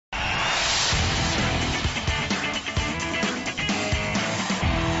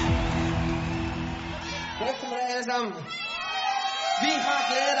sammen. Vi har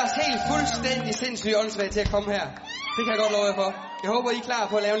glædet os helt fuldstændig sindssygt åndssvagt til at komme her. Det kan jeg godt love jer for. Jeg håber, I er klar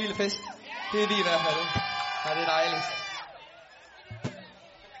på at lave en lille fest. Det er vi i hvert fald. Ja, det er dejligt.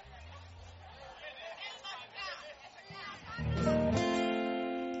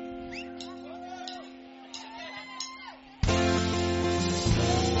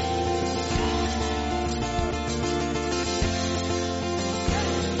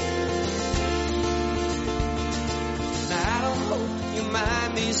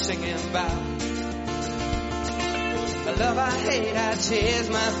 Singing about a love I hate, I tears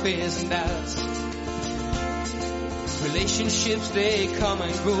my fears and doubts. Relationships, they come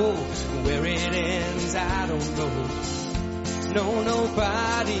and go. Where it ends, I don't know. No,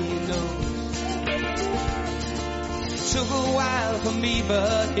 nobody knows. It took a while for me,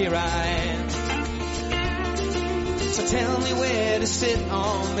 but here I am. So tell me where to sit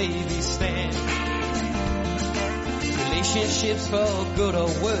or maybe stand. Relationships for good or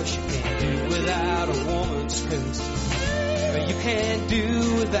worse, you can't do without a woman's curse. But you can't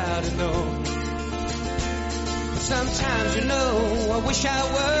do without a no. Sometimes you know, I wish I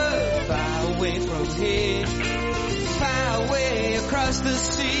were far away from here, far away across the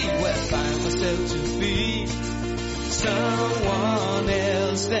sea, where I find myself to be someone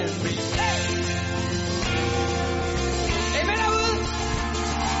else than me.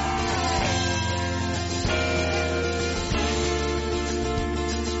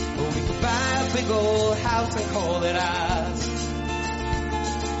 Big old house and call it ours.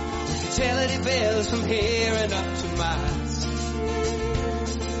 Utility bills from here and up to Mars.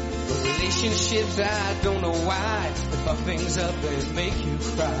 But relationships, I don't know why, they fuck things up and make you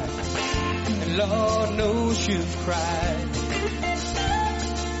cry. And Lord knows you've cried.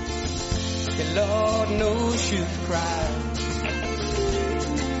 And Lord knows you've cried.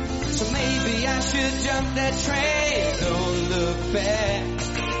 So maybe I should jump that train, don't look back.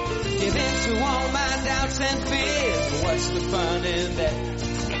 Give in to all my doubts and fears. What's the fun in that?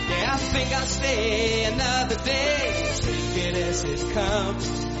 Yeah, I think I'll stay another day. Take it as it comes.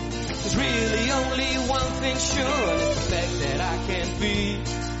 There's really only one thing sure, and it's the fact that I can be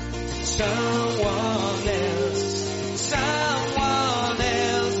someone else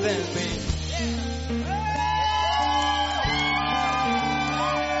than me.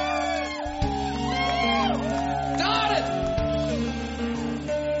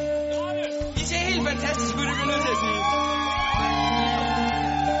 Fantastisk, det er nødt til at sige.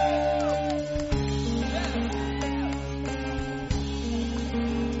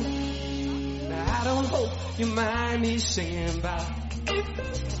 Now I don't hope you mind me singing about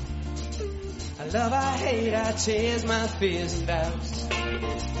a love I hate, I tears my fears and doubts.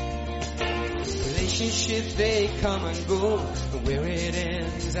 Relationships, they come and go, and where it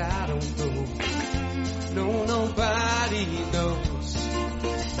ends, I don't know. No, nobody knows.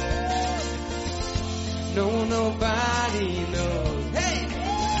 No, nobody knows. Hey!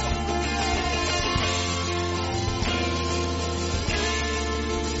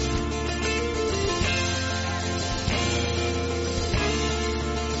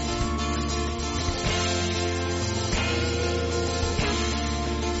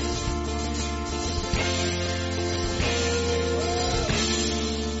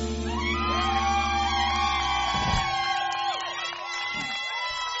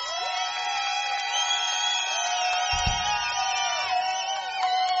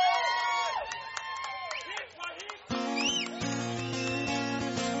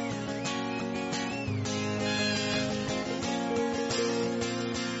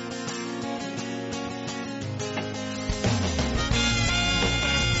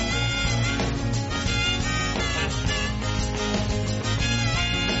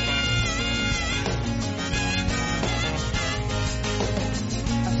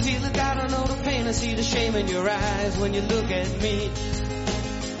 I see the shame in your eyes when you look at me.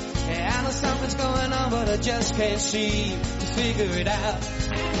 Yeah, I know something's going on, but I just can't seem to figure it out.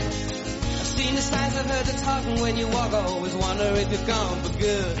 I've seen the signs, I've heard the talking when you walk. I always wonder if you're gone for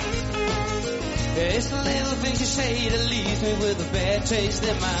good. Yeah, it's the little things you say that leaves me with a bad taste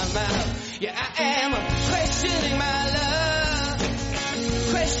in my mouth. Yeah, I am questioning my love,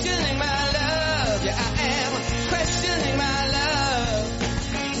 questioning my love. Yeah, I am questioning my love,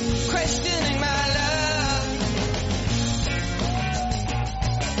 questioning my love.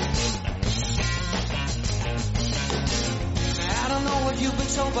 I don't know what you've been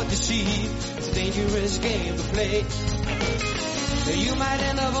told, but you see, it's a dangerous game to play. You might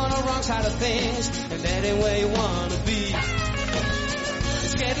end up on the wrong side of things, and that ain't where you wanna be.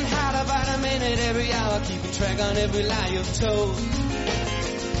 It's getting harder by the minute, every hour, keeping track on every lie you've told.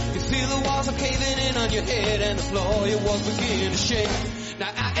 You feel the walls are caving in on your head and the floor, your walls begin to shake.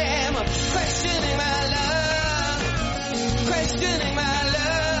 Now I am questioning my love, questioning my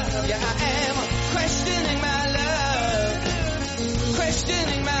love. Yeah, I am questioning my love,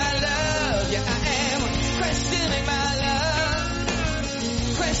 questioning my love. Yeah, I am questioning my love,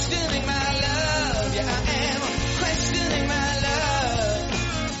 questioning my love. Yeah, I am questioning my love.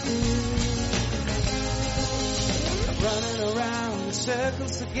 I'm running around in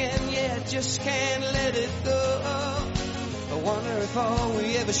circles again, yeah, just can't let it go. I wonder if all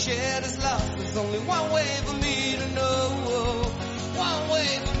we ever shared is lost. There's only one way for me to know, one way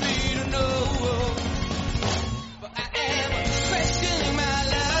for me to know. But I am questioning my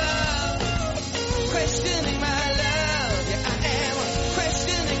love, questioning my love. Yeah, I am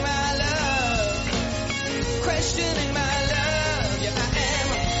questioning my love, questioning my love. Yeah, I am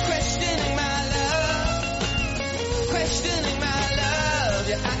questioning my love, questioning my love.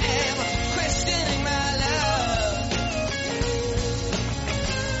 Yeah, I am questioning my love.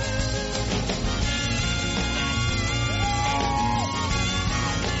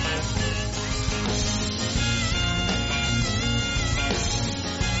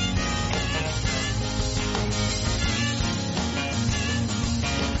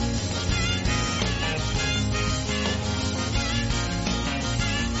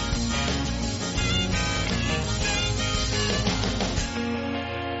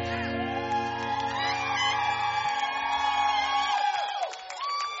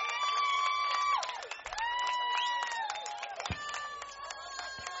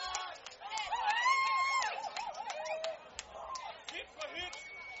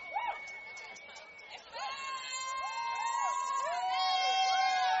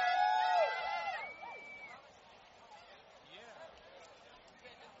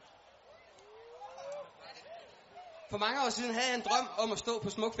 For mange år siden havde jeg en drøm om at stå på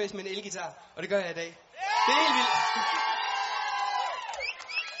Smukfest med en elgitar, og det gør jeg i dag. Det er helt vildt.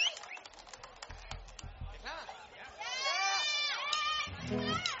 Er I klar?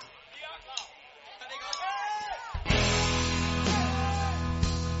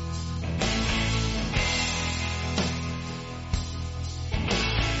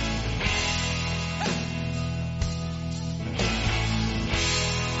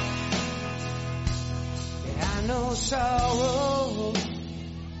 No sorrow,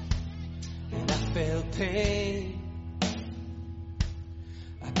 and I felt pain.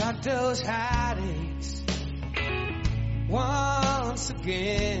 I got those heartaches once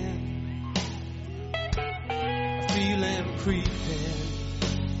again. I feel them creeping,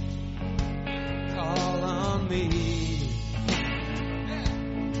 call on me.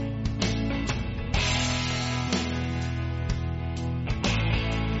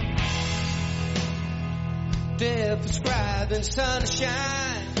 They're prescribing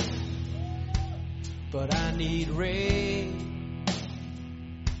sunshine, but I need rain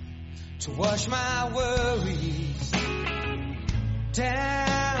to wash my worries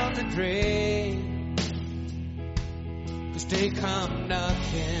down the drain. 'Cause they come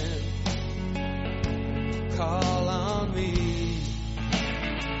knocking, call on me.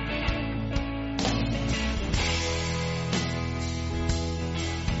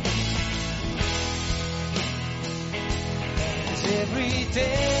 Every day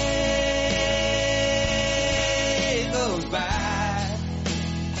goes by,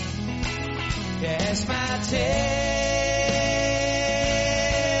 yes, my tears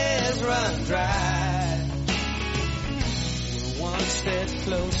run dry. We're one step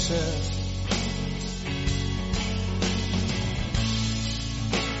closer,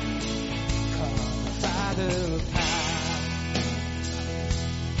 call the Father of power.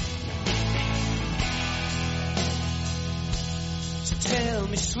 Tell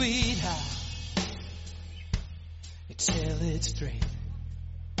me, sweetheart, tell it straight.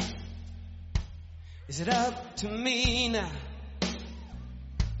 Is it up to me now?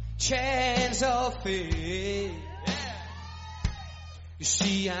 Chance or fate? You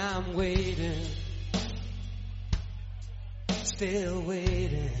see, I'm waiting, still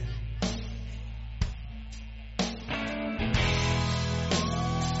waiting.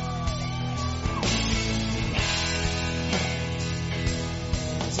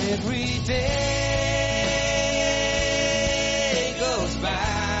 Every day goes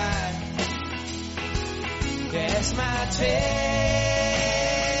by, yes, my tears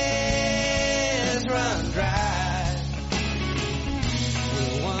run dry.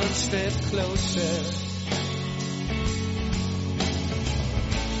 We're one step closer,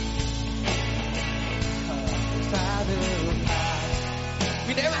 Father of power.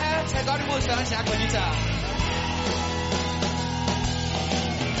 Mine damer og herrer, tag godt imod Søren Schack på guitar.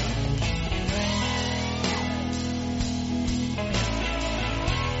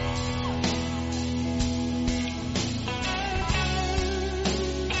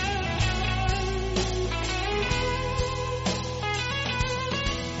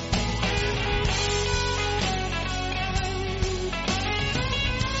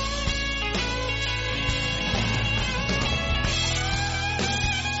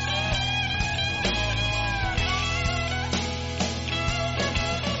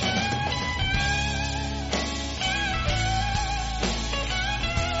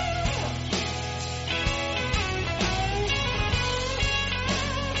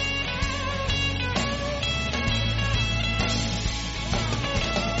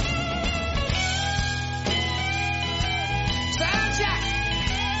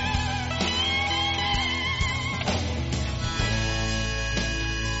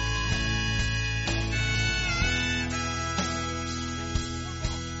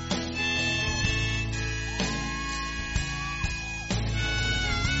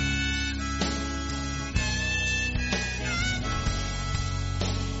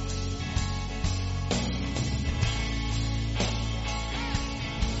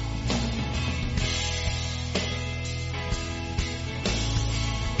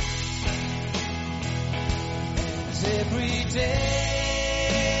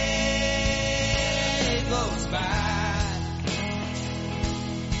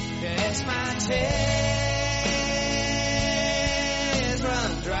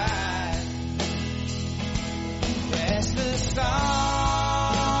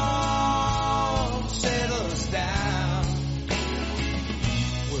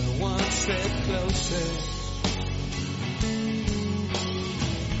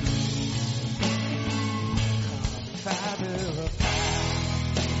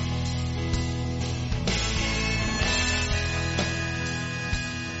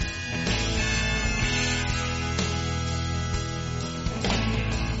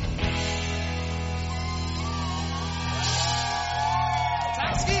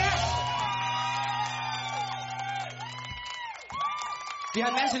 Vi har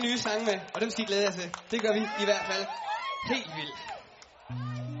en masse nye sange med, og dem skal I glæde jer til. Det gør vi i hvert fald helt vildt.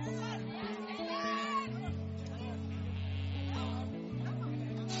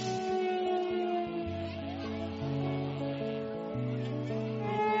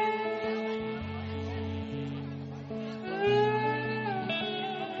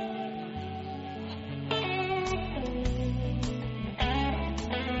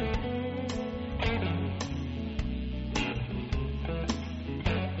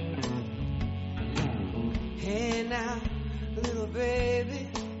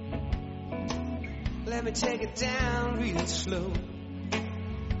 Let me take it down real slow.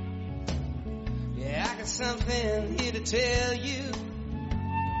 Yeah, I got something here to tell you.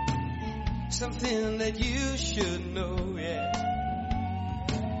 Something that you should know, yeah.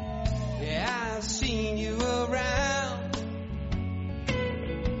 Yeah, I've seen you around.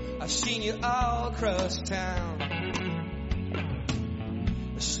 I've seen you all across town.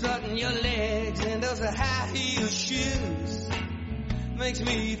 Strutting your legs in those high heel shoes makes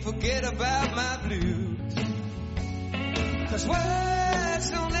me forget about my blues. 'Cause words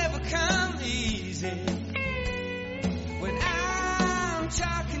don't ever come easy when I'm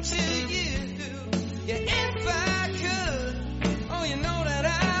talking to you. Yeah, if I could, oh, you know that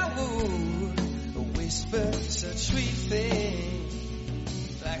I would whisper such sweet things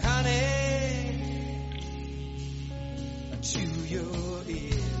like honey to your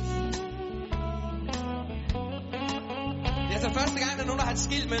ear. Det er altså første gang, der er nogen, der har et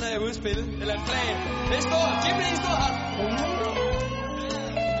skilt med, når jeg er ude at spille. Eller et flag. Det er stort. Giv mig en stor hånd.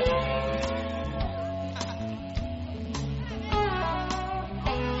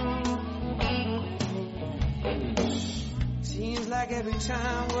 Seems like every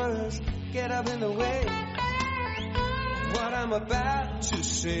time words get up in the way what I'm about to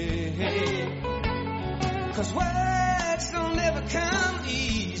say. 'Cause words don't ever come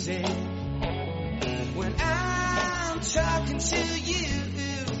easy when I'm talking to you.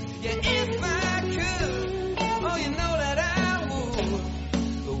 Yeah, if I could, oh, you know that I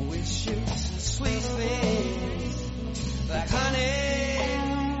would wish you some sweet things like honey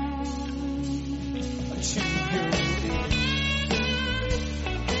to your ear.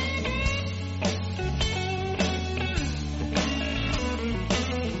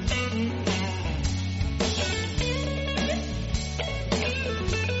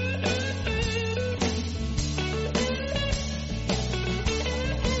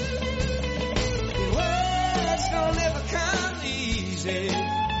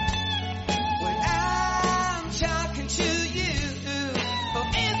 When I'm talking to you, oh,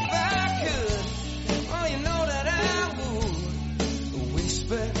 if I could, oh, you know that I would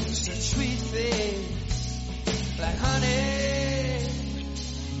whisper such sweet things like honey.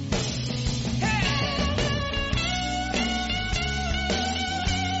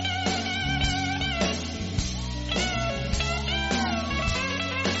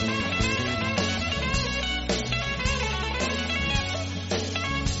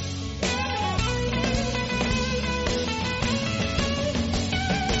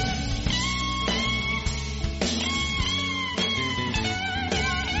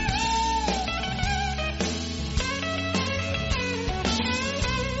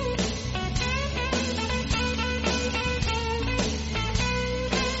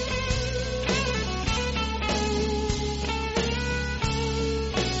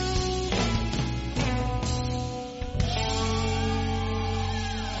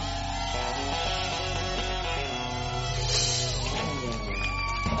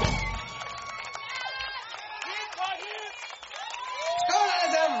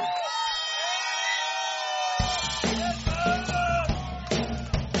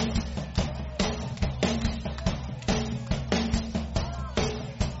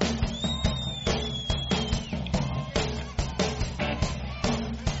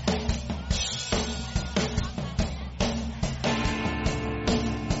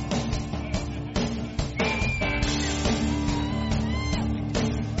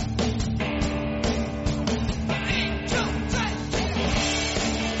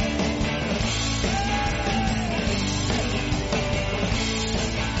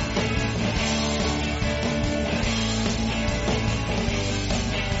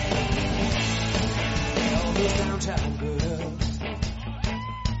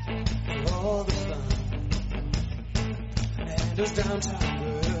 Those downtown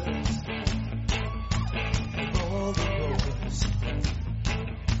girls and all the rollers.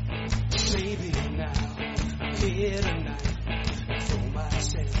 Maybe now, here tonight, throw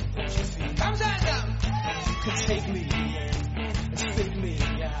myself at your feet. Come down, you can take me in and spit me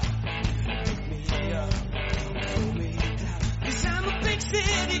out, pick me up, throw me down. 'Cause I'm a big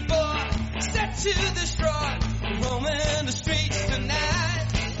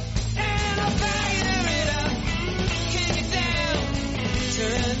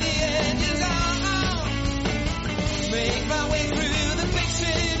through the big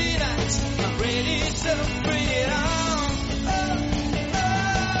city nights. I'm ready to bring it on. Oh,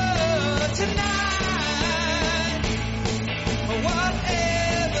 oh, tonight, or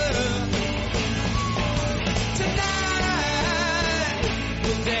whatever. Tonight,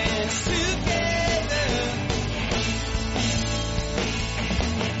 we'll dance together.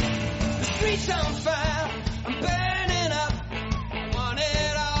 The streets on fire, I'm burning up. I want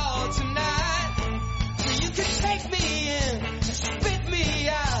it all tonight. So you can take me in, spit me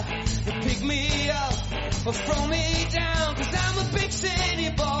out, and pick me up, or throw me down. 'Cause I'm a big city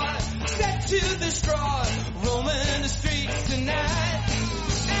boy, set to destroy, roaming the streets tonight.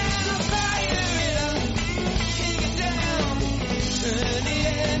 And I'll fire it up, kick it down, turn the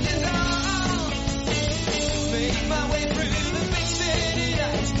engines on, make my way through the big city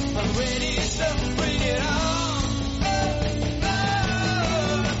nights. I'm ready to bring it on. Oh,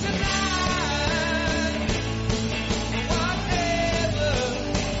 oh, tonight, whatever.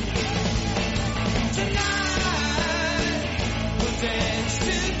 Tonight, we'll dance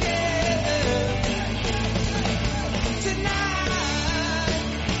together. Tonight,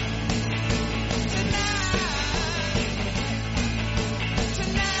 tonight,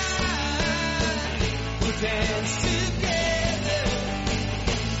 we'll dance together.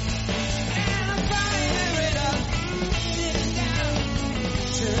 And I'll fire it up, sit it down,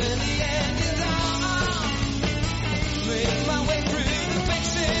 turn the engines on, make my way through the big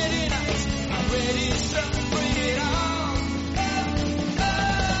city nights. I'm ready to bring it on. Oh, oh.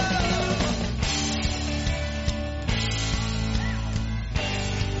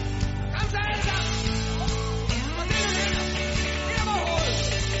 Kom så alle sammen. Og det er det. Her var hovedet.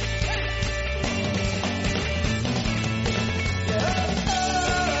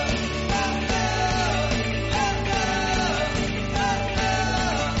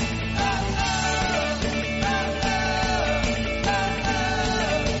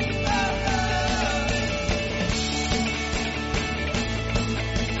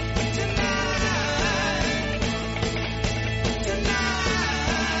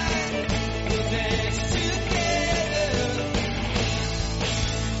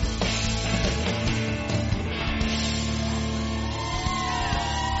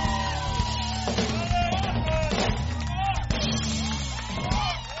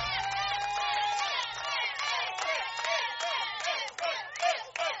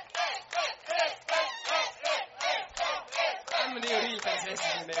 Men det er jo helt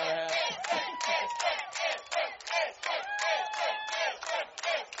fantastisk, det der her.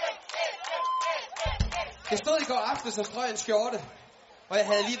 Jeg stod i går aftes og strøg en skjorte, og jeg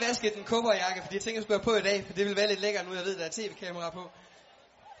havde lige vasket en kobberjakke, fordi jeg tænkte, jeg skulle have på i dag, for det ville være lidt lækkert nu, jeg ved, der er tv-kamera på.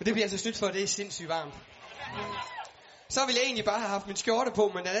 Men det bliver altså snydt for, at det er sindssygt varmt. Så ville jeg egentlig bare have haft min skjorte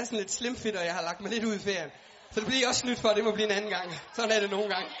på, men den er sådan lidt slimfit, og jeg har lagt mig lidt ud i ferien. Så det bliver også snydt for, at det må blive en anden gang. Sådan er det nogle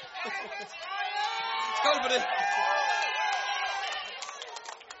gange. Skål på det.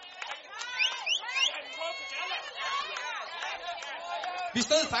 Vi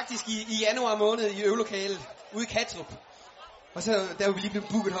stod faktisk i januar måned i øvelokalet ude i Katrup. Og så der var vi lige blevet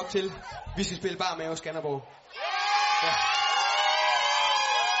booket op til, vi skal spille bar med hos Skanderborg. Ja.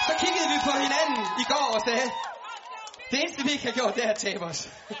 Så kiggede vi på hinanden i går og sagde, det eneste vi ikke har gjort, det er at tabe os.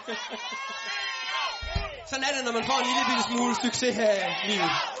 Sådan er det, når man får en lille bitte smule succes her i livet.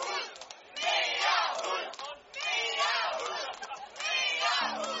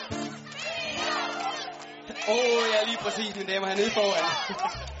 Ja, lige præcis, mine damer, hernede foran.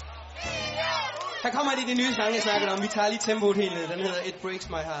 Her kommer de nye sange, jeg snakkede om. Vi tager lige tempoet helt ned. Den hedder It Breaks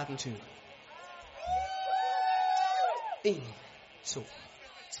My Heart in Two. 1, 2,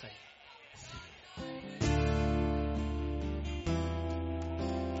 3.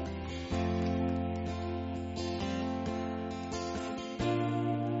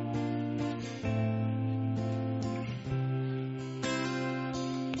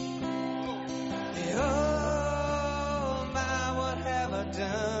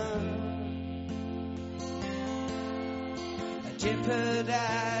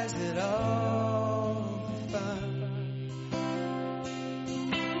 Jeopardize it all for fun.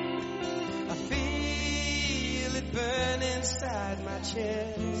 I feel it burn inside my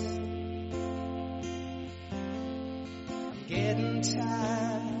chest. I'm getting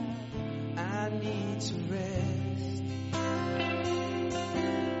tired, I need to rest.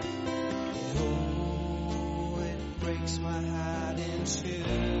 Oh, it breaks my heart in two.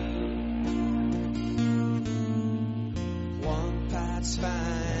 It's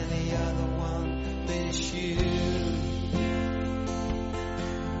fine, the other one miss you.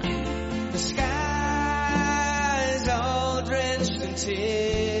 The sky's all drenched in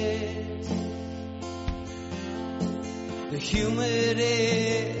tears. The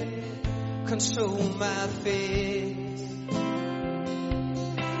humidity console my face.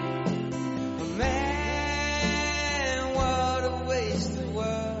 Man, what a waste of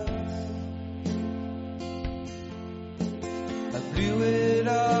words. I blew it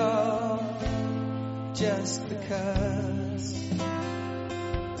all just because.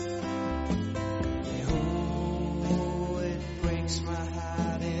 Oh, it breaks my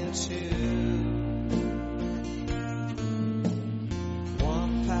heart in two.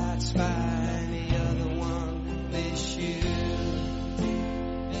 One part's fine, the other one miss you.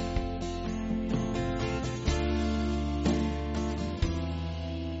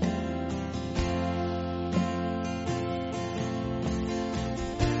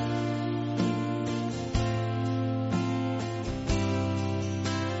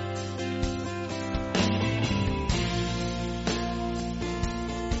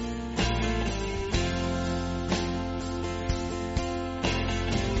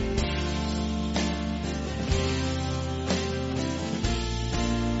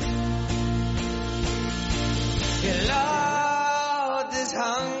 Lord, this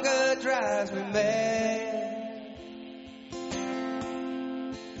hunger drives me mad.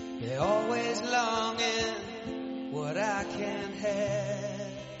 They're always longing what I can't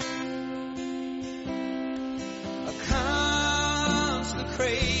have. A constant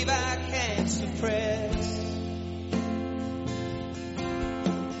crave I can't suppress.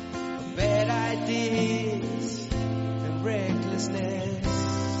 Bad ideas and recklessness.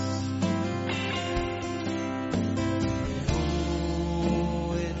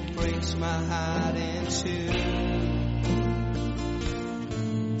 My heart in two.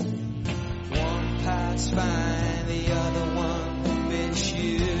 One part's fine, the other one miss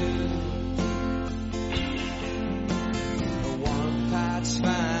you. One part's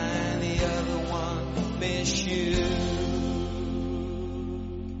fine, the other one miss you.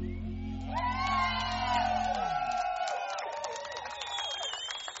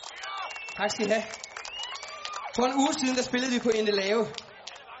 Tak skal I have. For en uge siden, der spillede vi på Endelave.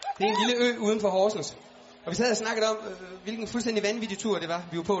 Det er en lille ø uden for Horsens. Og vi sad og snakkede om, hvilken fuldstændig vanvittig tur det var,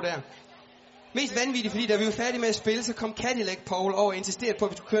 vi var på der. Mest vanvittigt, fordi da vi var færdige med at spille, så kom Cadillac Paul over og insisterede på,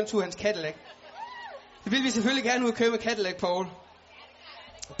 at vi skulle køre en tur af hans Cadillac. Det ville vi selvfølgelig gerne ud og køre med Cadillac Paul.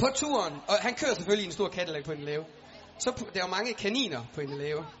 På turen, og han kører selvfølgelig i en stor Cadillac på Endelave. Så der var mange kaniner på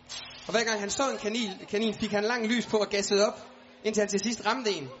Endelave. Og hver gang han så en kanin fik han lang lys på og gassede op, indtil han til sidst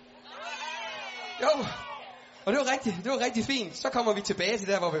ramte en. Jo. Og det var rigtig fint. Så kommer vi tilbage til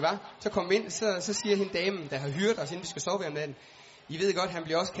der, hvor vi var. Så kommer vi ind, så siger hende damen, der har hyret os, inden vi skal sove om natten. I ved godt, han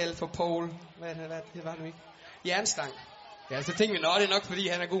bliver også kaldt for Paul. Hvad det var nu ikke? Jernstang. Ja, så tænkte vi, det er nok fordi,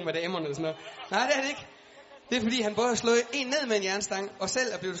 han er god med damerne og sådan noget. Nej, det er det ikke. Det er fordi, han både har slået en ned med en jernstang, og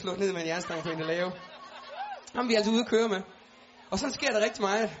selv er blevet slået ned med en jernstang på Endelave. Ham vi er altså ude at køre med. Og så sker der rigtig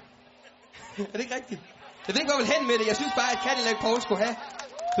meget. Er det ikke rigtigt? Jeg ved ikke, hvor jeg vil hen med det. Jeg synes bare, at Cadillac Paul skulle have.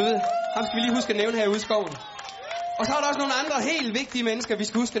 Du ved, ham skal vi lige huske at nævne herude i skoven. Og så er der også nogle andre helt vigtige mennesker, vi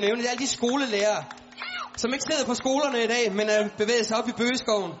skal huske at nævne. Det er alle de skolelærere, som ikke sidder på skolerne i dag, men er bevæget sig op i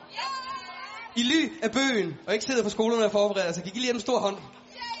bøgeskoven. I ly af bøgen, og ikke sidder på skolerne og forbereder sig. Giv lige dem en stor hånd.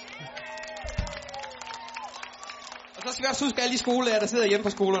 Og så skal vi også huske alle de skolelærere, der sidder hjemme på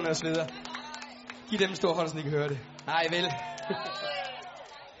skolerne og så videre. Giv dem en stor hånd, så de kan høre det. Nej, vel.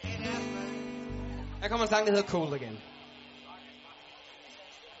 Her kommer en sang, der hedder Cold Again.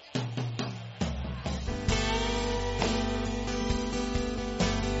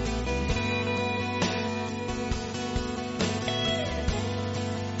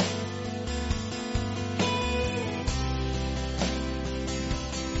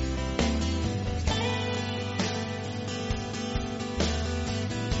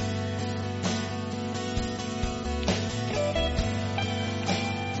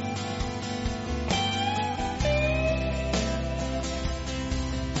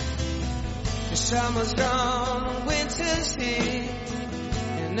 Summer's gone, winter's here,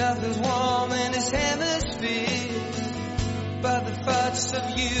 and nothing's warm in this hemisphere but the thoughts of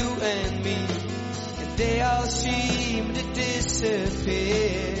you and me, and they all seem to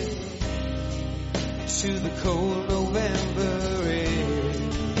disappear to the cold November air.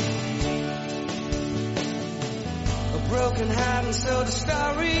 A broken heart, and so the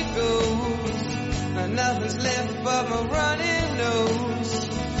story goes, and nothing's left but my running nose.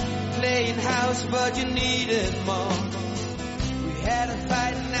 Playing house, but you needed more. We had a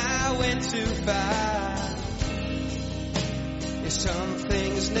fight and I went too far. Yeah, some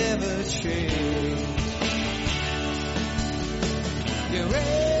things never change. Your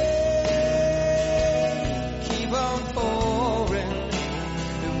rain keep on pouring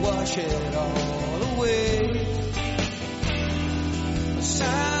and wash it all away.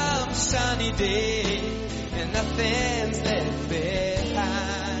 some sunny day, and nothing's left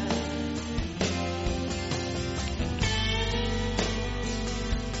behind.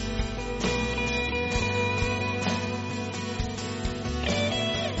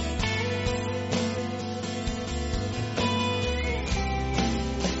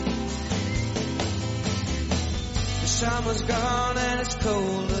 The summer's gone and it's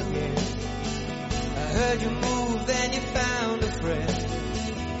cold again. I heard you move, then you found a friend.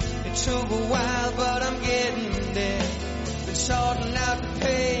 It took a while, but I'm getting there. Been sorting out the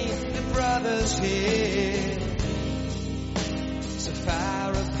pain the brothers here. So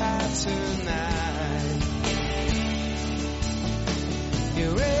far apart tonight.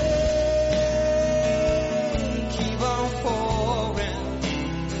 Your rain keep on pouring.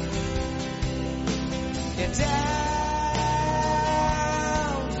 You're down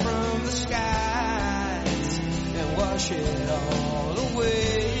from the skies and wash it all away.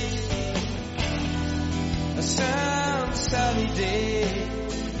 Some sunny day,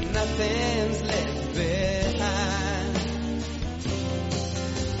 nothing's left behind.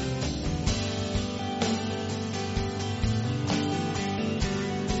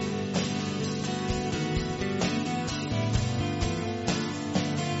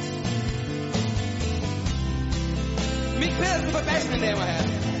 Mit Pedersen på bass, mine damer og herrer.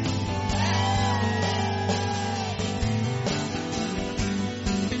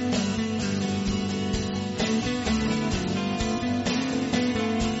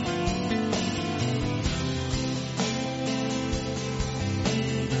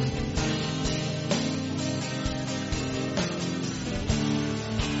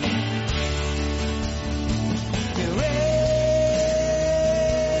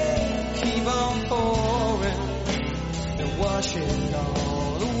 Wash it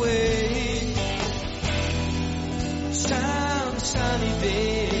all away. Some sunny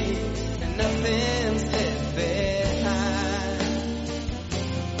day, and nothing's left behind.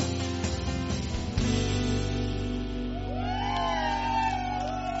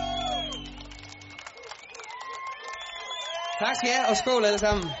 Tak skal I have, og skål alle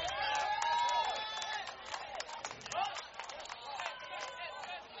sammen.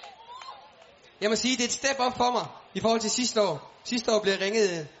 Jeg må sige, det er et step op for mig i forhold til sidste år. Sidste år blev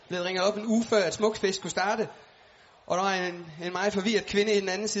ringet op en uge før, at Smukfest skulle starte. Og der var en meget forvirret kvinde i den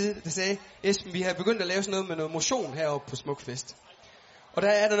anden side, der sagde, Esben, vi har begyndt at lave sådan noget med noget motion heroppe på Smukfest. Og der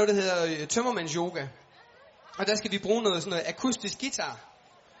er der noget, der hedder tømmermands yoga. Og der skal vi bruge noget sådan noget akustisk guitar.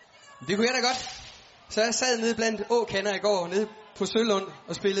 Det kunne jeg da godt. Så jeg sad nede blandt åkander i går, nede på Sølund,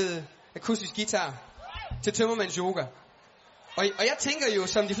 og spillede akustisk guitar til tømmermands yoga. Og jeg tænker jo,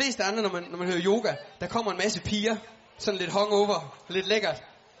 som de fleste andre, når man hører yoga, der kommer en masse piger, sådan lidt hungover, lidt lækkert.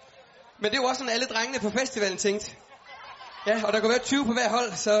 Men det var også sådan, alle drengene på festivalen tænkte. Ja, og der kunne være 20 på hver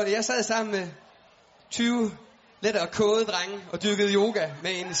hold, så jeg sad sammen med 20 lettere kåde drenge og dyrkede yoga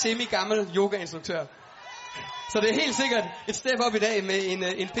med en semi-gammel yogainstruktør. Så det er helt sikkert et step op i dag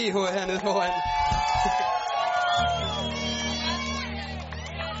med en BH hernede foran.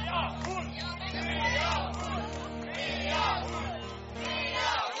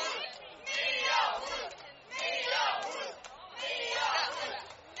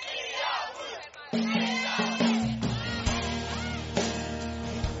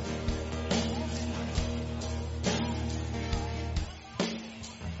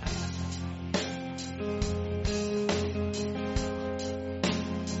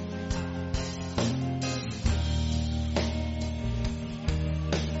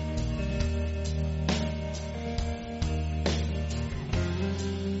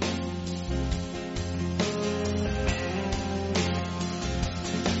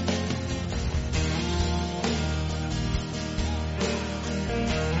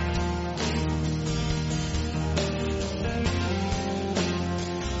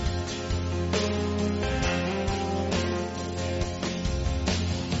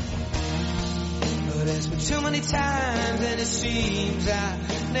 Too many times and it seems I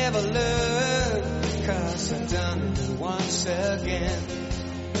never learned, 'cause I've done it once again.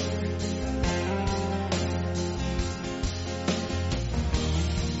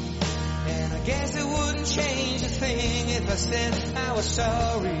 And I guess it wouldn't change a thing if I said I was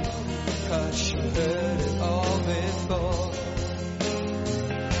sorry, 'cause you heard it all before.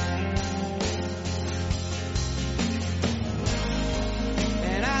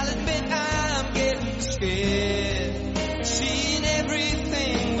 And I'll admit I'm getting scared, seeing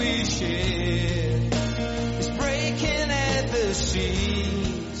everything we shared is breaking at the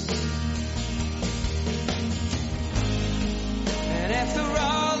seams. And after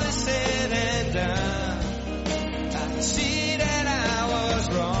all is said and done, I can see that I was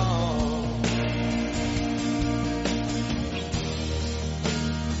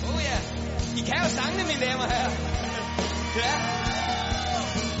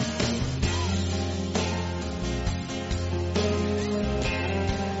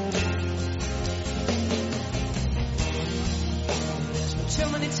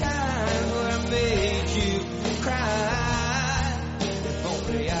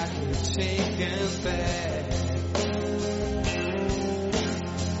taken back.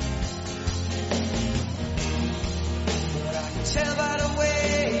 But I can tell by the way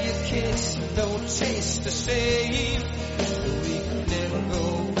you kiss, you don't taste the same. We can never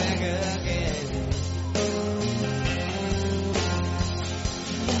go back again.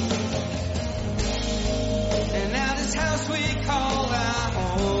 And now this house we call our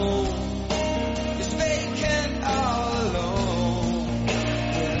home is vacant all alone.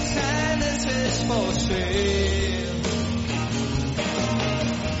 The sign that says for sale.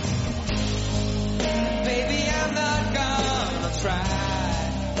 Baby, I'm not gonna try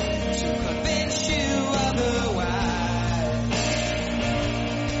to convince you otherwise,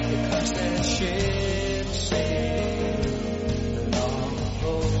 because that ship sailed long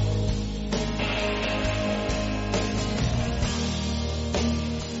ago.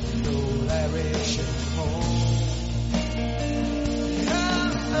 No direction home.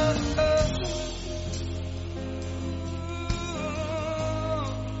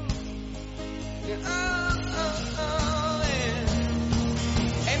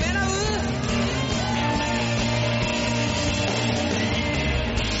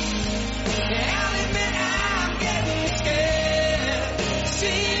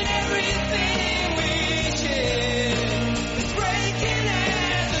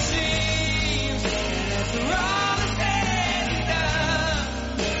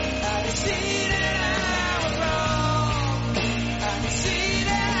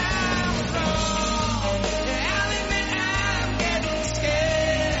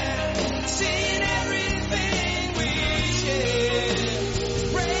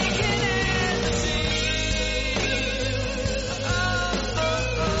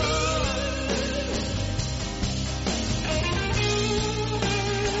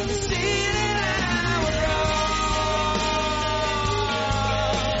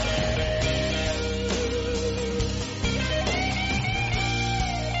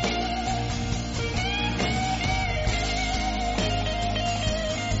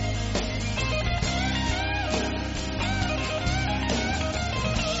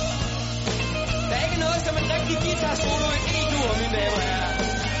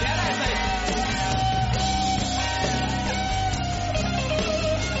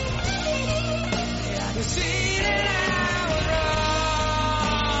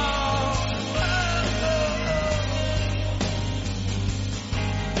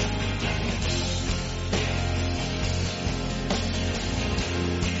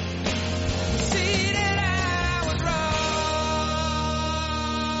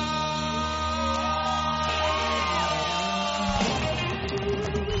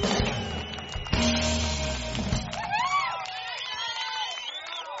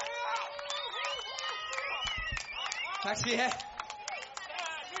 Tak skal I have.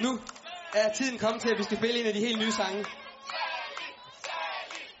 Nu er tiden kommet til, at vi skal spille en af de helt nye sange.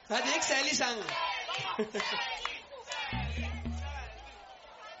 Nej, det er ikke særlig sangen.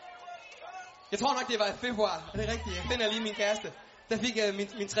 Jeg tror nok, det var i februar. Er det rigtigt? Jeg finder lige min kæreste. Der fik jeg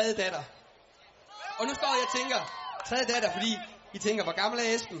min tredje datter. Og nu står jeg og tænker, tredje datter, fordi I tænker, hvor gammel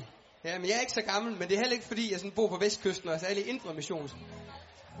er Esben? Ja, men jeg er ikke så gammel, men det er heller ikke, fordi jeg sådan bor på Vestkysten og er særlig indre missions.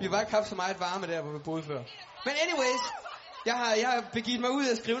 Vi har bare ikke haft så meget varme der, hvor vi boede før. Men anyways, jeg har begivet mig ud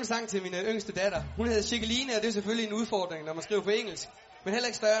og skrive en sang til min yngste datter. Hun hedder Cirkeline, og det er selvfølgelig en udfordring, når man skriver på engelsk. Men heller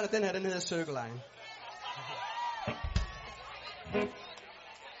ikke større, end den her, den hedder Circle Line.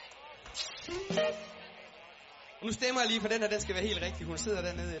 Og nu stemmer jeg lige, for den her, den skal være helt rigtig. Hun sidder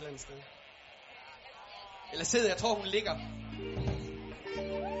dernede et eller andet sted. Eller sidder, jeg tror hun ligger.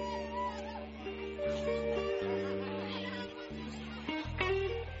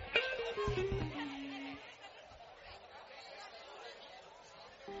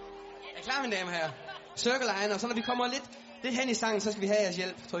 Er I klar, mine damer her? Circle Line, og så når vi kommer lidt hen i sangen, så skal vi have jeres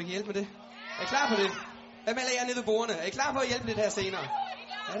hjælp. Tror I kan hjælpe med det? Er I klar på det? Hvad melder jer nede ved bordene? Er I klar på at hjælpe lidt her senere?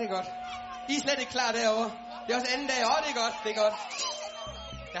 Ja, det er godt. I er slet ikke klar derovre. Det er også anden dag. Det er godt, det er godt.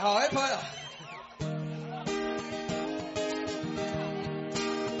 Jeg har øje på jer.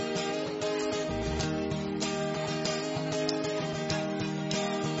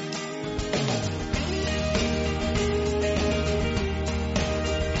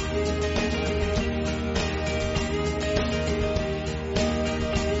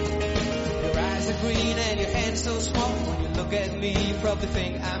 Green and your hands so small. When you look at me, you probably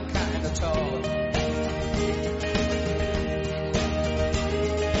think I'm kind of tall.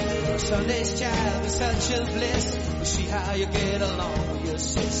 You're a Sunday's child with such a bliss. We'll see how you get along with your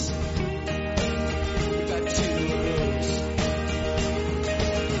sis. You got 2 rules.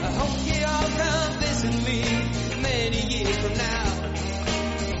 I hope you all come visit me many years from now,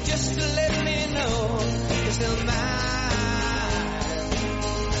 just to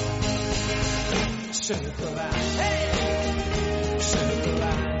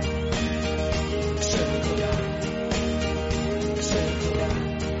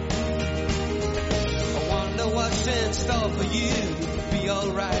in store for you. Be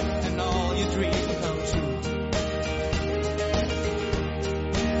alright and all your dreams will come true.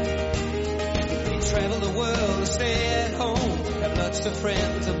 We travel the world and stay at home. Have lots of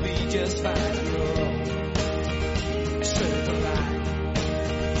friends and be just fine on your own. Circle line.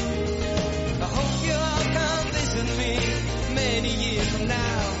 I hope you'll come visit me many years from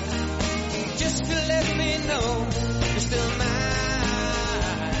now, just to let me know you're still mine.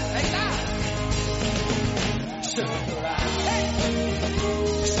 Hey, now! Circle line. Hey!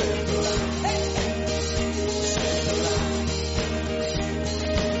 Circle line. Hey! Circle line.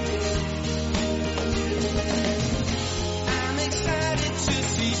 I'm excited to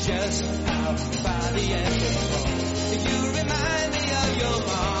see just how far the end will go. If you remind me of your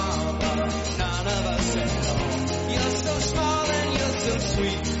mama, none of us at all. You're so small and you're so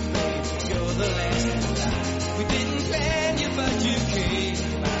sweet, babe. You're the last in line. We didn't plan you, but you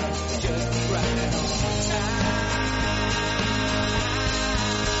came out just right on time.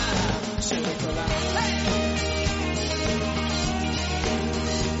 Circle line. Hey!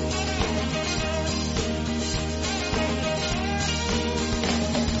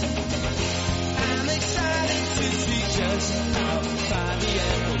 I'm excited to see just how far the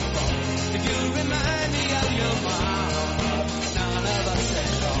end will fall. If you remind me of your mama, none of us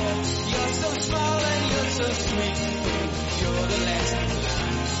at all. You're so small and you're so sweet, babe. You're the last in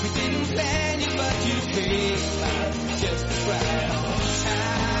line. We didn't plan you, but you came out just right on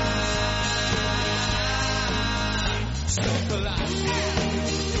time. Circle line.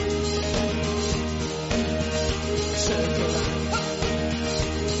 Circle line.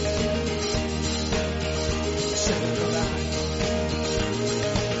 Circle line.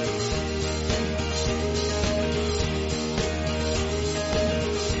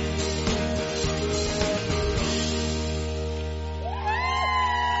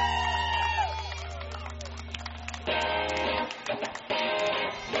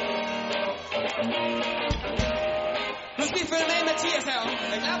 Nu skal I følge med Mathias herovre.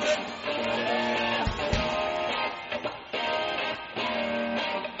 Er I klar på det?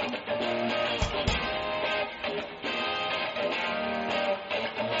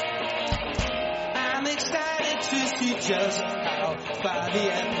 I'm excited to see just how far the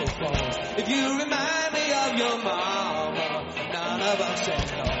end will fall. If you remind me of your mama, none of us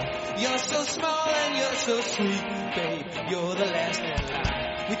at all. You're so small and you're so sweet, babe. You're the last in line.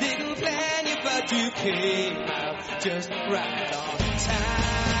 We didn't plan you, but you came out just right on time.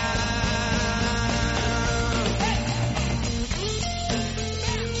 Hey!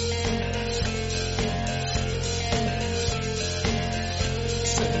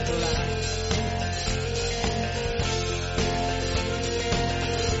 Circle line.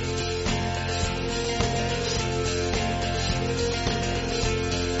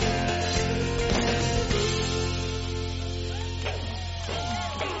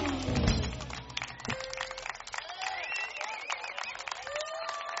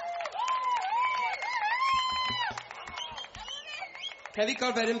 Kan vi ikke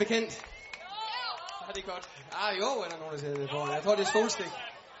godt være dem bekendt? Så er det godt. Jo, er der nogen, der siger det foran. Jeg tror, det er skolestik.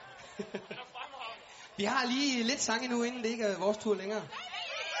 Vi har lige lidt sang endnu, inden det ikke er vores tur længere.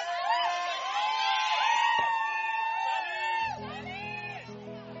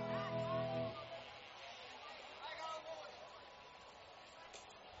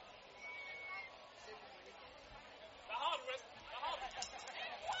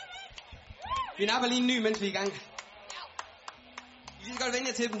 Vi napper lige en ny, mens vi er i gang. I kan godt vende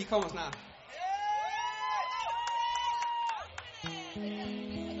jer til dem, de kommer snart.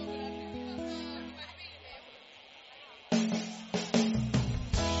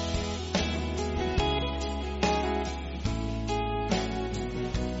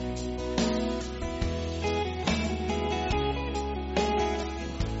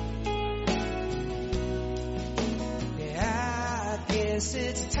 Yeah, I guess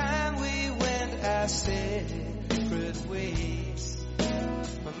it's time we went our separate ways.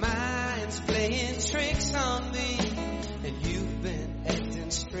 My mind's playing tricks on me, and you've been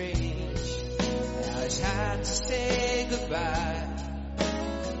acting strange. Now it's hard to say goodbye.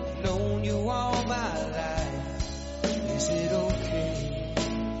 I've known you all my life. Is it okay?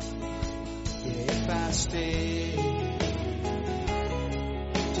 Yeah, if I stay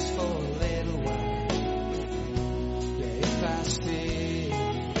just for a little while. Yeah, if I stay.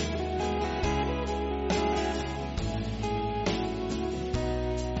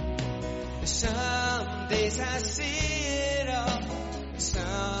 Some days I see it all,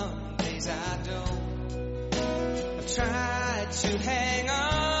 some days I don't. I've tried to hang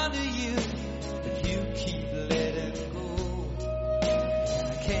on to you, but you keep letting go. And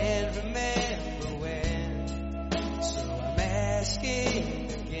I can't remember when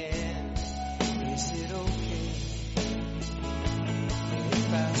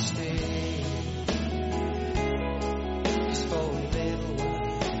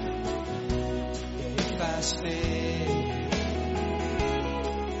I stay.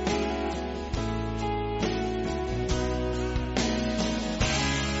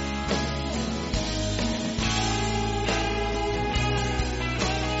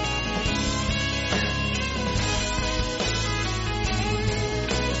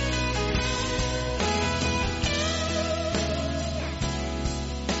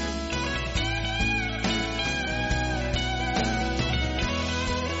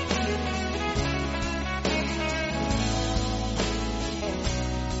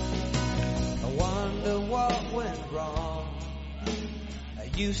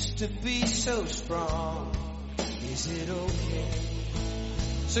 Used to be so strong. Is it okay?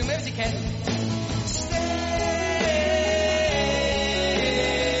 Syng med, hvis I kan. Stay.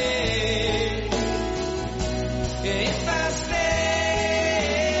 If I stay.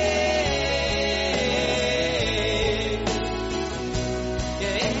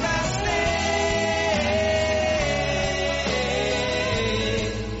 If I stay.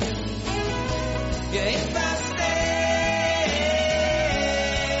 If I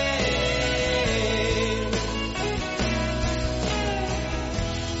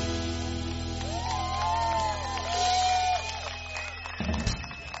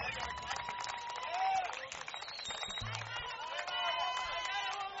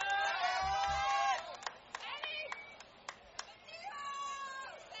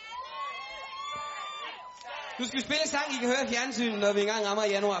Nu skal vi spille en sang, I kan høre i fjernsynet, når vi engang rammer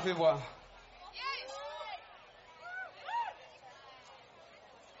januar og februar.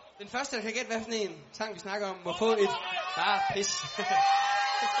 Den første, der kan gætte, hvad for en sang, vi snakker om, må få et... pis.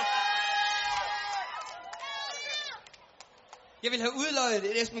 Jeg vil have udløjet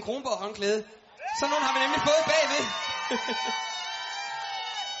et Esben Kronborg håndklæde. Så nogen har vi nemlig fået bagved.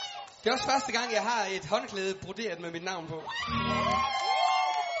 Det er også første gang, jeg har et håndklæde broderet med mit navn på.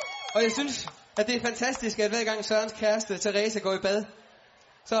 Og jeg synes, at det er fantastisk, at hver gang Sørens kæreste, Therese, går i bad,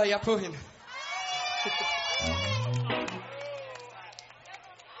 så er jeg på hende.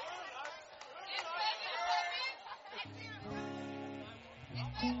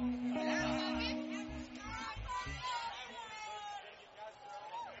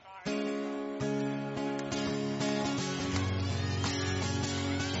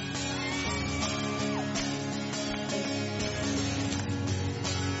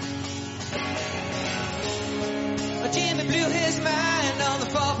 Jimmy blew his mind on the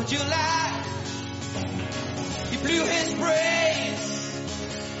 4th of July. He blew his brains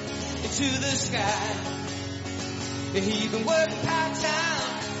into the sky. He been working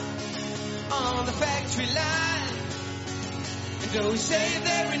part-time on the factory line. And though he saved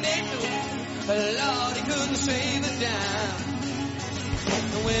every nickel, Lord, he couldn't save a dime.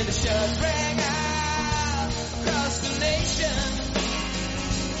 And when the shots rang out across the nation,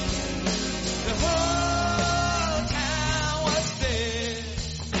 the whole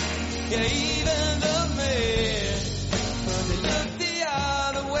yeah, even the men, but they looked the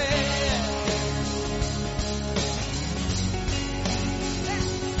other way.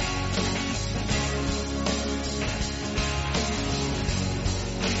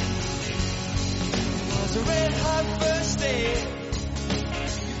 It was a red hot first day,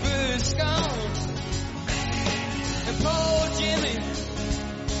 he first gone, and poor Jimmy,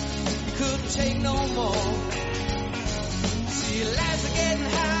 he couldn't take no more. See, lights are getting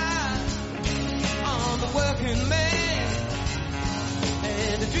high on the working man,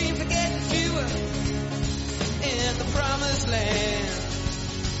 and the dreams are getting fewer in the promised land.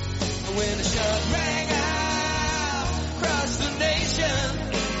 And when the shot rang out across the nation,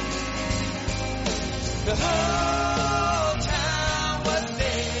 the whole town was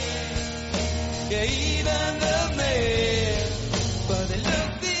dead. Yeah, even the men, but they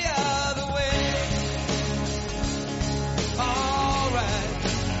looked the other way. All right,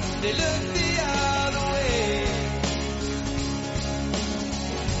 they looked the other way.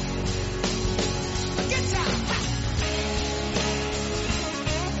 Guitar!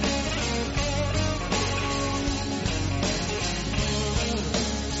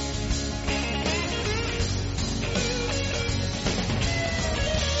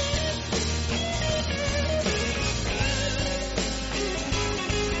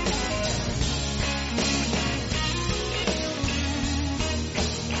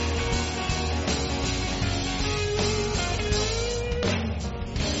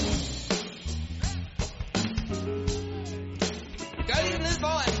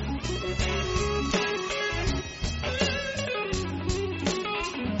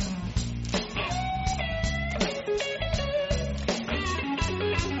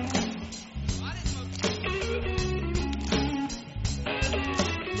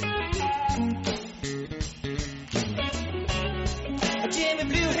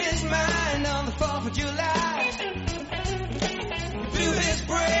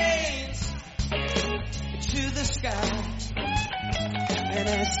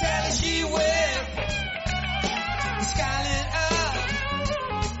 And Sally, she wept. The sky lit up.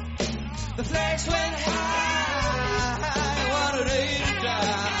 The flags went high. What a day to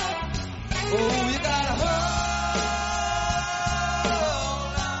die. Oh, you gotta hold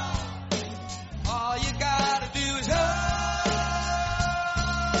on. All you gotta do is hold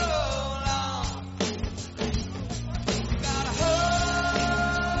on. You gotta hold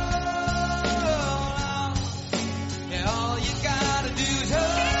on. Yeah, all you gotta do is hold on.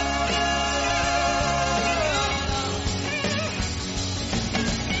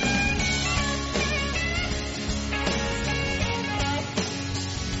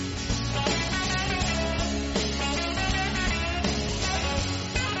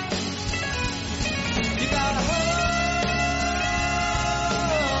 You gotta hold on.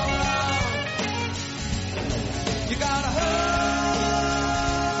 You gotta hold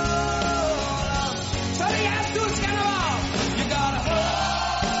on. Så det er du skal nå. You gotta hold on.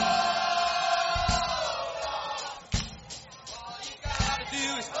 All you gotta do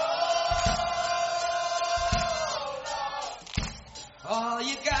is hold on. All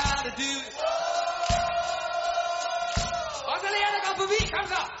you gotta do is hold. Og så lige der går forbi, kom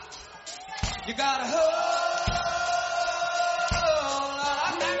så. You gotta hold on.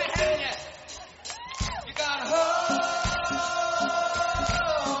 I'm not behind you. You gotta hold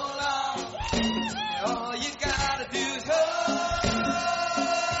on. All you gotta do is hold on.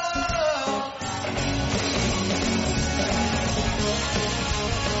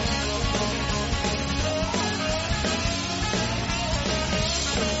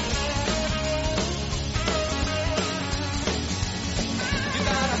 You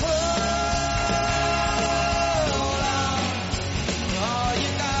gotta hold on. All you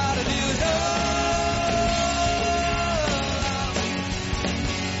gotta do is hold on.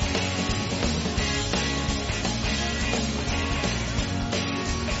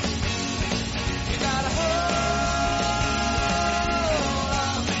 You gotta hold on.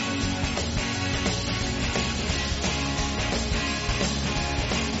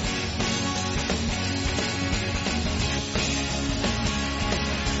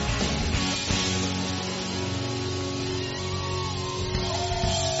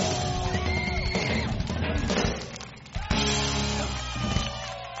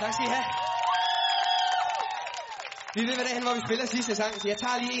 Tak skal I have. Vi ved, hvad det er, hvor vi spiller sidste sang, så jeg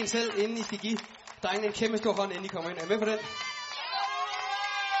tager lige en selv, inden I skal give drengene en kæmpe stor hånd, inden I kommer ind. Er I med på den?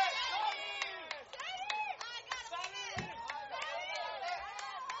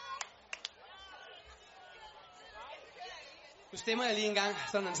 Nu stemmer jeg lige en gang,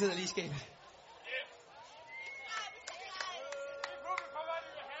 sådan han sidder lige i skabet.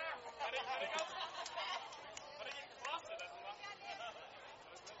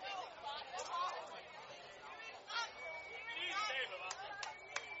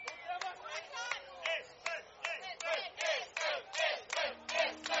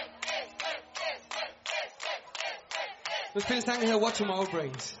 Nu spiller sangen, der hedder What Tomorrow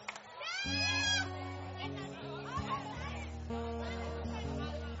Brings.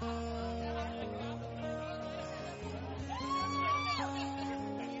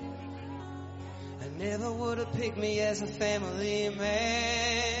 I never would have picked me as a family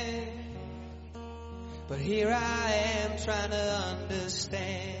man, but here I am trying to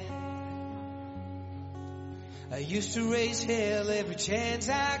understand. I used to raise hell every chance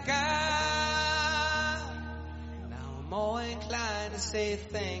I got. Now I'm more inclined to say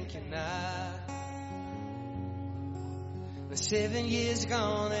thank you now. But 7 years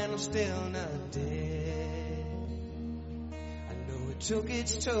gone and I'm still not dead. I know it took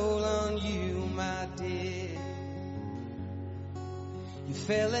its toll on you, my dear. You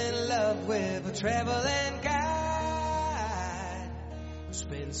fell in love with a traveling guide who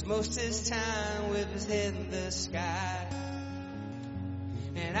spends most his time with his head in the sky.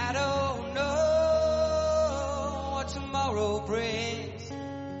 And I don't know what tomorrow brings.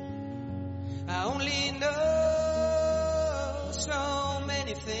 I only know so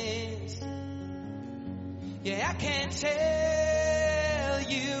many things. Yeah, I can't tell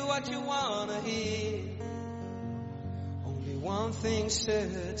you what you wanna hear. Only one thing's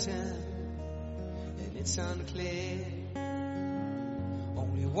certain, and it's unclear.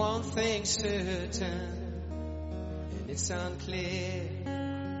 Only one thing's certain, and it's unclear.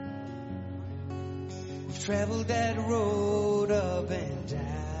 We've traveled that road up and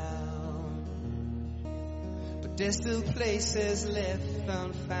down, but there's still places left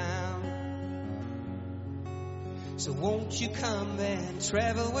unfound. So won't you come and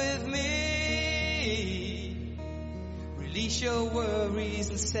travel with me? Release your worries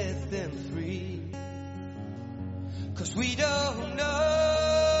and set them free. 'Cause we don't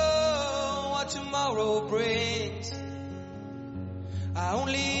know tomorrow brings. I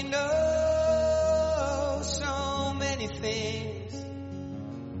only know so many things.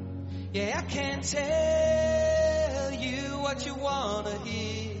 Yeah, I can't tell you what you wanna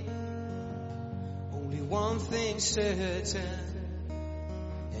hear. Only one thing certain,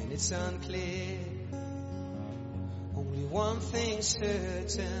 and it's unclear. Only one thing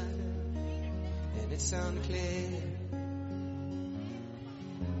certain, and it's unclear.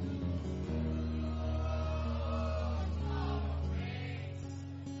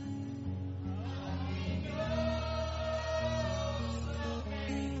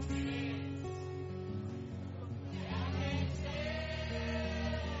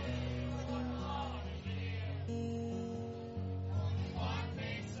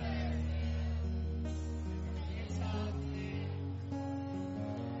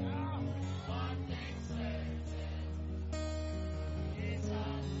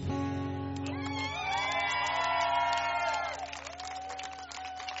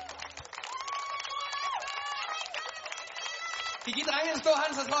 De giver drengene en stor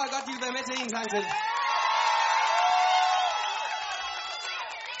hånd, så tror jeg godt, de vil være med til en sang til.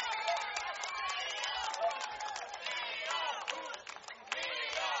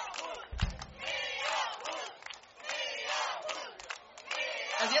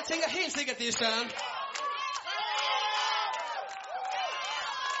 Altså, jeg tænker helt sikkert, det er Søren.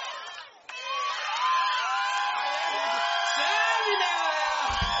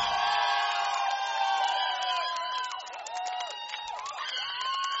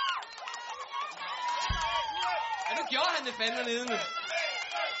 Det fandme nede med.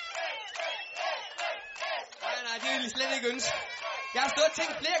 Nej, det vil I slet ikke ønske. Jeg har stået og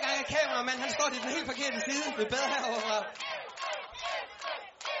tænkt flere gange, at kameramanden, han står til den helt forkerte side. Det er bedre herovre.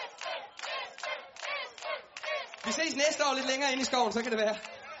 Vi ses næste år lidt længere inde i skoven, så kan det være.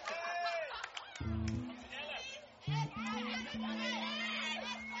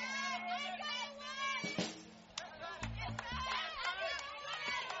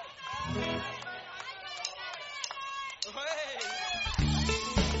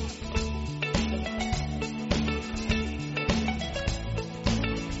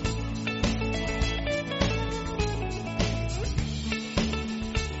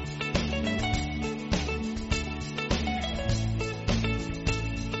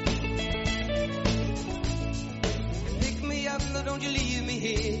 Don't you leave me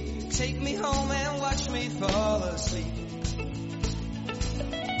here. Take me home and watch me fall asleep.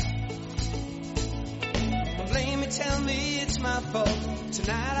 Blame me, tell me it's my fault.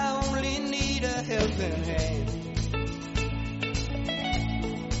 Tonight I only need a helping hand.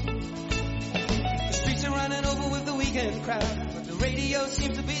 The streets are running over with the weekend crowd, but the radio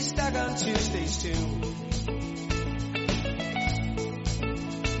seems to be stuck on Tuesday's tune.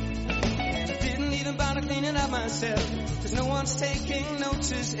 And I didn't even bother cleaning up myself, 'cause no one's taking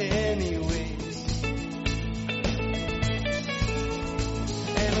notice anyways.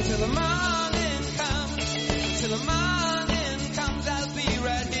 And until the morning comes, I'll be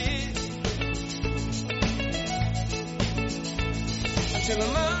right here.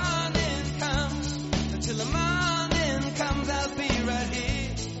 Until the morning comes, I'll be right here.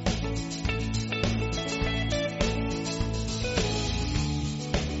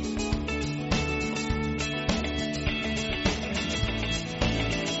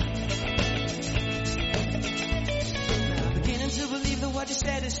 What you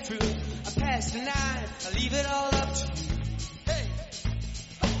said is true. I passed the night, I leave it all up to you. Hey.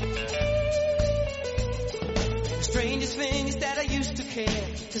 The strangest thing is that I used to care,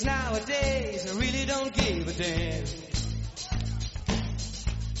 'cause nowadays I really don't give a damn.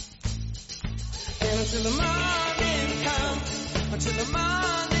 And until the morning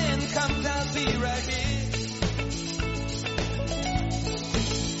comes, I'll be right here.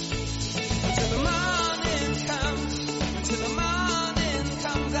 Until the morning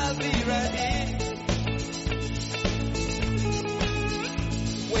comes, I'll be right here,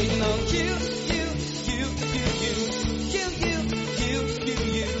 waiting on you.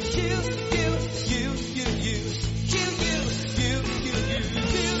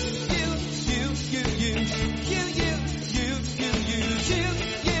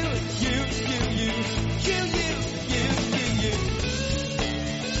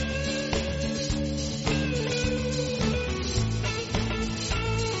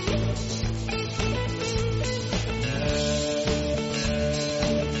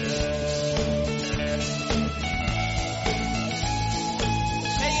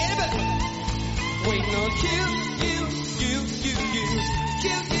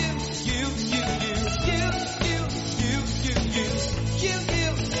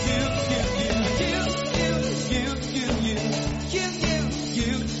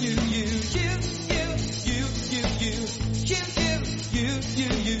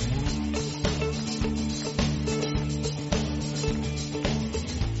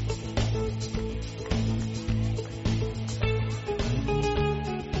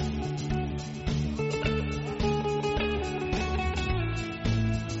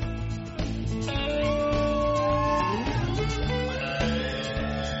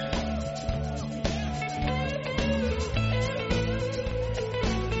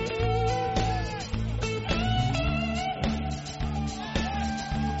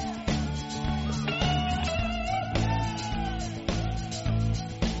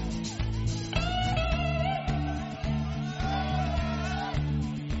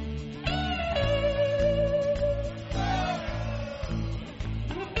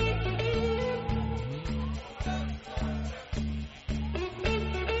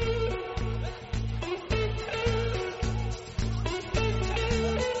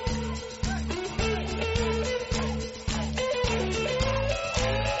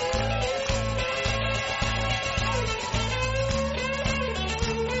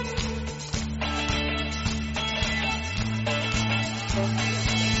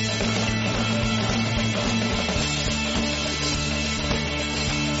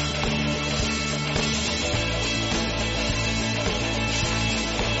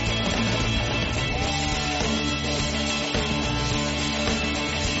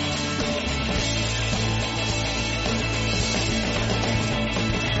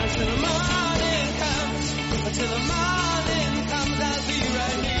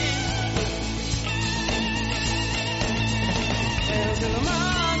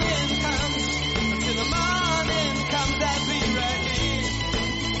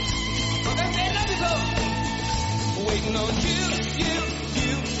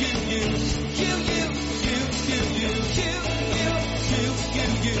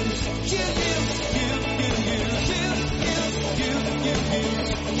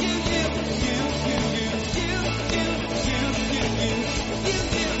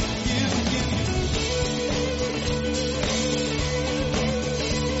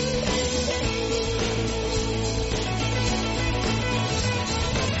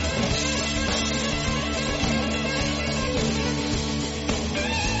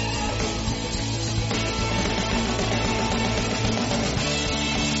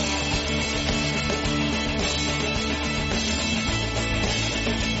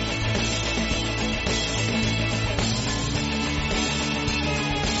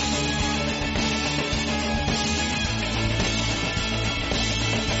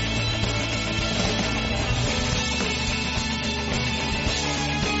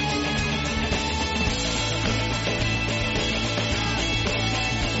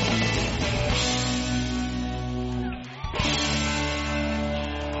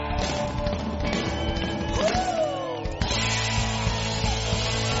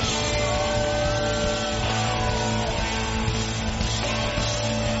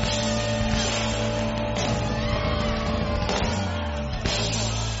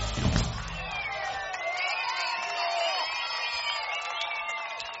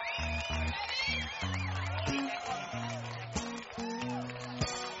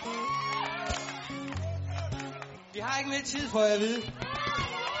 har ikke mere tid, får jeg at vide.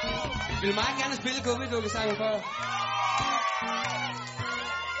 Jeg vil meget gerne spille gummidukkesangen for dig.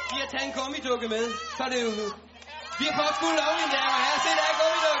 De har taget en gummidukke med, så er det jo... Vi har fået fuld lov, mine damer og herrer. Se, der er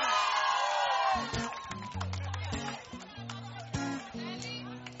gummidukke.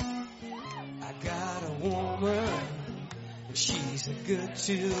 I got a woman, and she's a good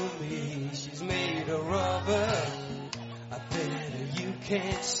to me. She's made of rubber, I bet you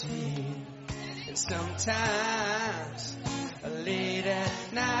can't see. And sometimes, late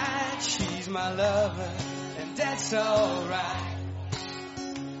at night, she's my lover, and that's alright.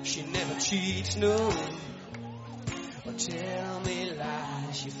 She never cheats, no, or tell me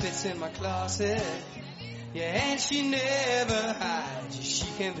lies. She fits in my closet, yeah, and she never hides. She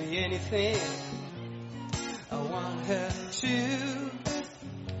can be anything I want her to,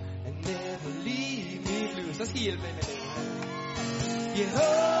 and never leave me blue. Så skal I hjælpe med det. Yeah,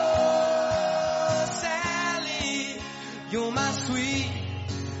 oh, Sally, you're my sweet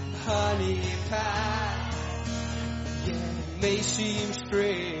honey pie. Yeah, it may seem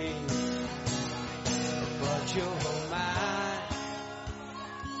strange, but you're mine.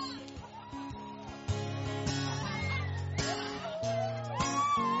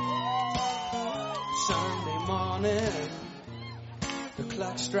 Sunday morning, the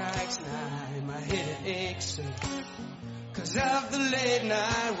clock strikes 9. My head aches cause of the late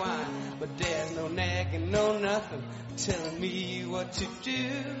night wine, but there's no nagging, no nothing telling me what to do.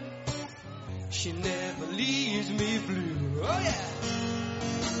 She never leaves me blue. Oh yeah.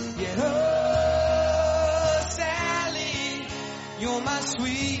 Yeah, oh, Sally, you're my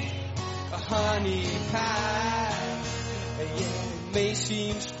sweet honey pie. Yeah, it may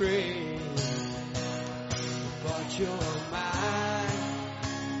seem strange, but you're mine.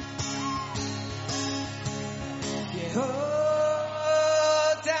 Yeah,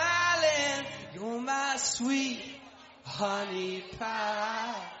 oh, darling, you're my sweet honey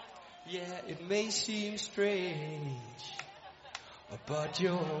pie. Yeah, it may seem strange, but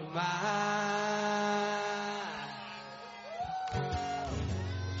you're mine.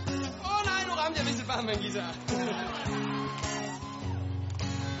 Åh nej, nu ramte jeg vist bare med en guitar.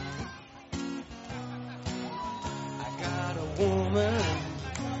 I got a woman,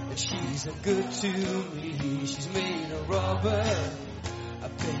 and she's a good to me. She's made of rubber, I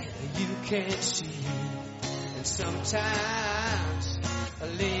bet you can't see. And sometimes,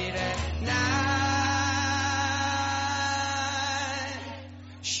 late at night,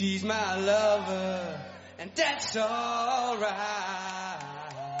 she's my lover, and that's alright.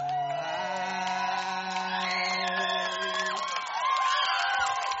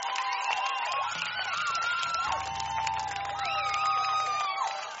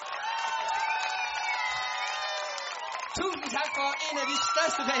 Tusind tak for en af de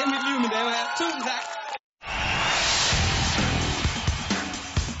største dage i mit liv, mine damer og herrer. Tusind tak.